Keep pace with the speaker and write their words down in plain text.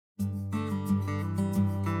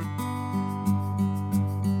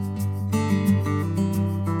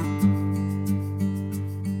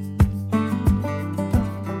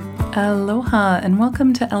Aloha and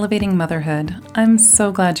welcome to Elevating Motherhood. I'm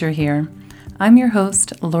so glad you're here. I'm your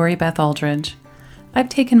host, Lori Beth Aldridge. I've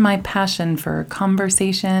taken my passion for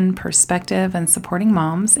conversation, perspective, and supporting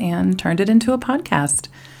moms and turned it into a podcast.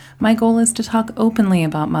 My goal is to talk openly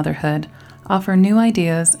about motherhood, offer new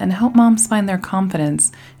ideas, and help moms find their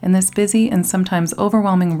confidence in this busy and sometimes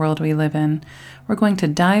overwhelming world we live in. We're going to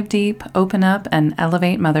dive deep, open up, and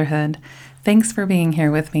elevate motherhood. Thanks for being here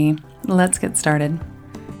with me. Let's get started.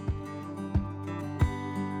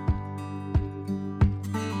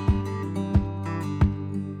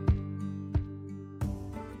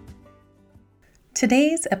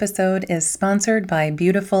 Today's episode is sponsored by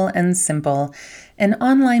Beautiful and Simple, an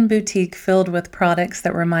online boutique filled with products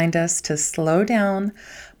that remind us to slow down,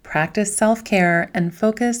 practice self-care, and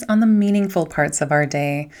focus on the meaningful parts of our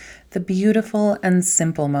day, the beautiful and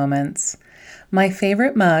simple moments. My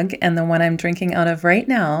favorite mug, and the one I'm drinking out of right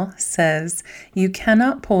now, says, "You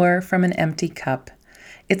cannot pour from an empty cup."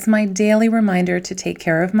 It's my daily reminder to take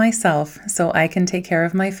care of myself so I can take care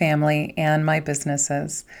of my family and my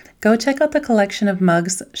businesses. Go check out the collection of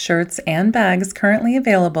mugs, shirts, and bags currently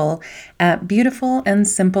available at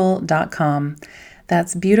beautifulandsimple.com.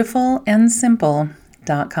 That's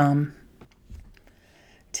beautifulandsimple.com.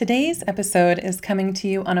 Today's episode is coming to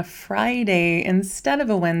you on a Friday instead of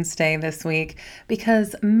a Wednesday this week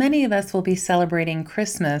because many of us will be celebrating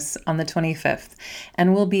Christmas on the 25th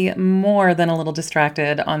and will be more than a little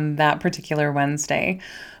distracted on that particular Wednesday.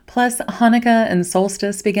 Plus, Hanukkah and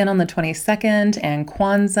solstice begin on the 22nd, and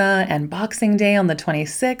Kwanzaa and Boxing Day on the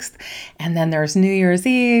 26th, and then there's New Year's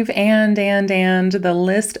Eve, and the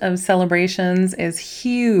list of celebrations is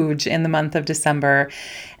huge in the month of December.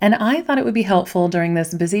 And I thought it would be helpful during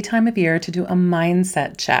this busy time of year to do a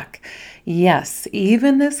mindset check. Yes,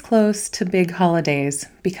 even this close to big holidays,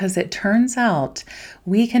 because it turns out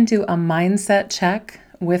we can do a mindset check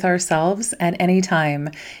with ourselves at any time,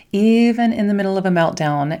 even in the middle of a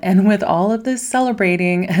meltdown. And with all of this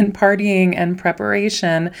celebrating and partying and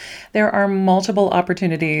preparation, there are multiple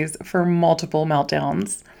opportunities for multiple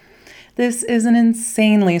meltdowns. This is an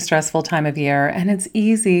insanely stressful time of year, and it's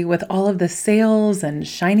easy with all of the sales and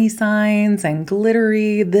shiny signs and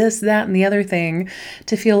glittery this, that, and the other thing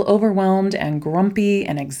to feel overwhelmed and grumpy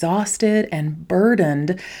and exhausted and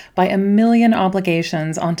burdened by a million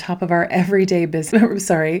obligations on top of our everyday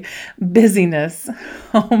busyness.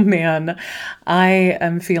 Oh man, I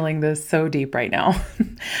am feeling this so deep right now.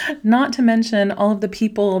 Not to mention all of the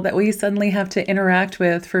people that we suddenly have to interact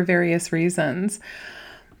with for various reasons.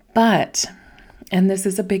 But, and this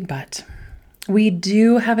is a big but, we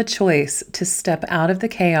do have a choice to step out of the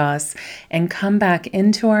chaos and come back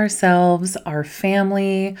into ourselves, our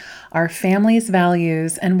family, our family's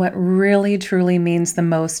values, and what really truly means the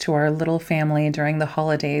most to our little family during the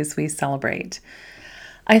holidays we celebrate.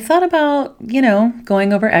 I thought about,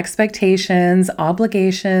 going over expectations,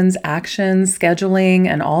 obligations, actions, scheduling,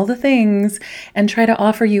 and all the things, and try to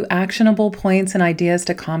offer you actionable points and ideas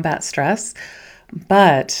to combat stress.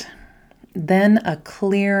 But then a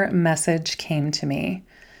clear message came to me.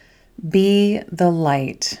 Be the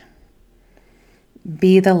light.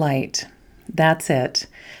 Be the light. That's it.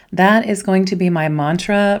 That is going to be my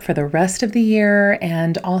mantra for the rest of the year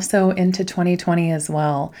and also into 2020 as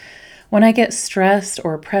well. When I get stressed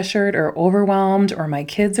or pressured or overwhelmed, or my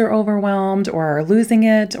kids are overwhelmed or are losing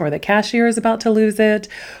it, or the cashier is about to lose it,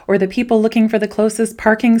 or the people looking for the closest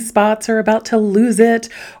parking spots are about to lose it,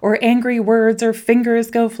 or angry words or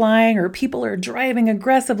fingers go flying, or people are driving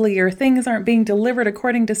aggressively, or things aren't being delivered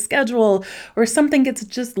according to schedule, or something gets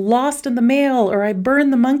just lost in the mail, or I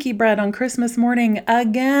burn the monkey bread on Christmas morning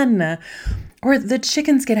again. Or the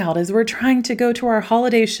chickens get out as we're trying to go to our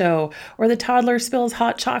holiday show, or the toddler spills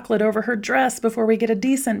hot chocolate over her dress before we get a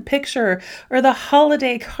decent picture, or the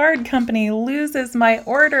holiday card company loses my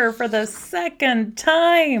order for the second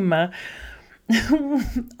time.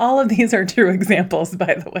 All of these are true examples,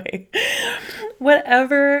 by the way.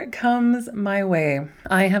 Whatever comes my way,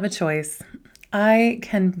 I have a choice. I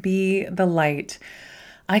can be the light.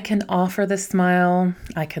 I can offer the smile,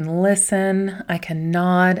 I can listen, I can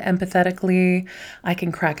nod empathetically, I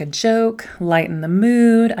can crack a joke, lighten the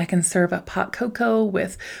mood, I can serve up hot cocoa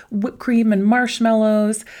with whipped cream and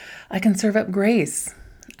marshmallows, I can serve up grace,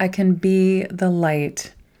 I can be the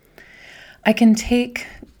light. I can take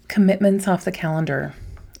commitments off the calendar,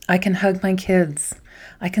 I can hug my kids,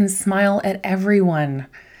 I can smile at everyone,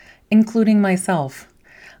 including myself.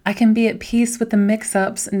 I can be at peace with the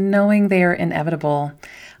mix-ups knowing they are inevitable.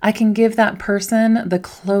 I can give that person the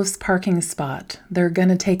close parking spot. They're going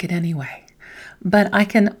to take it anyway. But I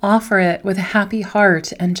can offer it with a happy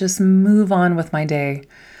heart and just move on with my day.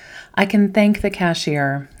 I can thank the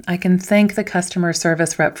cashier. I can thank the customer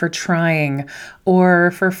service rep for trying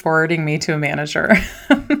or for forwarding me to a manager.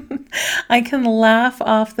 I can laugh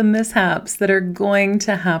off the mishaps that are going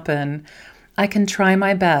to happen. I can try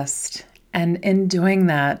my best. And in doing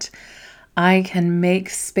that, I can make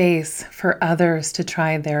space for others to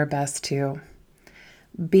try their best too.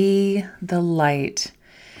 Be the light.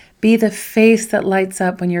 Be the face that lights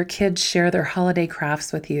up when your kids share their holiday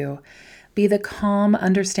crafts with you. Be the calm,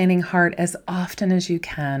 understanding heart as often as you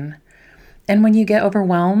can. And when you get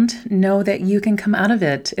overwhelmed, know that you can come out of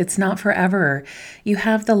it. It's not forever. You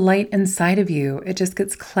have the light inside of you. It just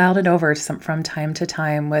gets clouded over from time to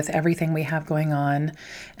time with everything we have going on.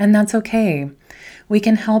 And that's okay. We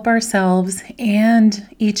can help ourselves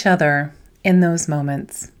and each other in those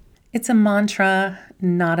moments. It's a mantra,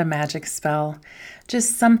 not a magic spell.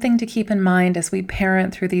 Just something to keep in mind as we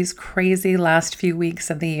parent through these crazy last few weeks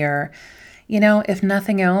of the year. If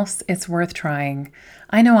nothing else, it's worth trying.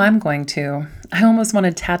 I know I'm going to. I almost want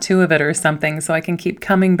a tattoo of it or something so I can keep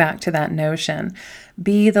coming back to that notion.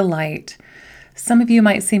 Be the light. Some of you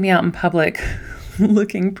might see me out in public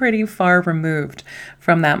looking pretty far removed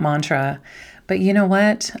from that mantra. But you know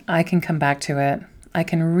what? I can come back to it. I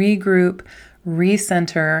can regroup,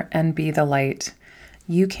 recenter, and be the light.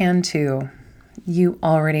 You can too. You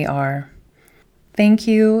already are. Thank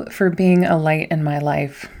you for being a light in my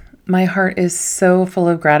life. My heart is so full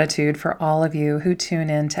of gratitude for all of you who tune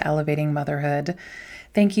in to Elevating Motherhood.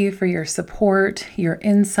 Thank you for your support, your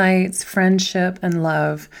insights, friendship, and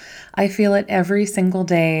love. I feel it every single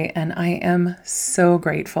day, and I am so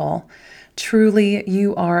grateful. Truly,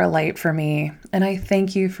 you are a light for me, and I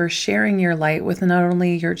thank you for sharing your light with not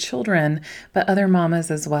only your children, but other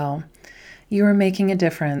mamas as well. You are making a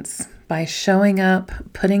difference by showing up,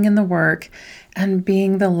 putting in the work, and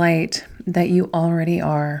being the light that you already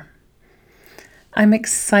are. I'm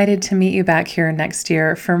excited to meet you back here next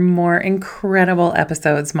year for more incredible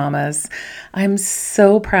episodes, mamas. I'm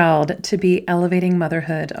so proud to be elevating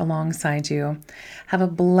motherhood alongside you. Have a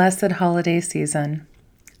blessed holiday season.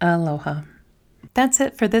 Aloha. That's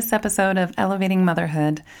it for this episode of Elevating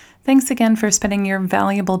Motherhood. Thanks again for spending your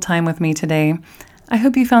valuable time with me today. I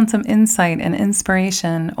hope you found some insight and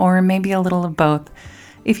inspiration, or maybe a little of both.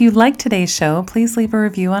 If you liked today's show, please leave a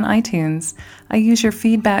review on iTunes. I use your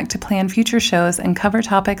feedback to plan future shows and cover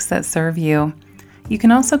topics that serve you. You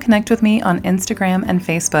can also connect with me on Instagram and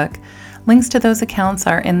Facebook. Links to those accounts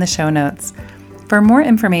are in the show notes. For more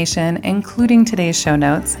information, including today's show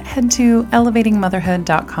notes, head to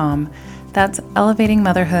elevatingmotherhood.com. That's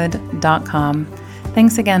elevatingmotherhood.com.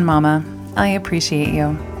 Thanks again, Mama. I appreciate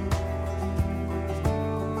you.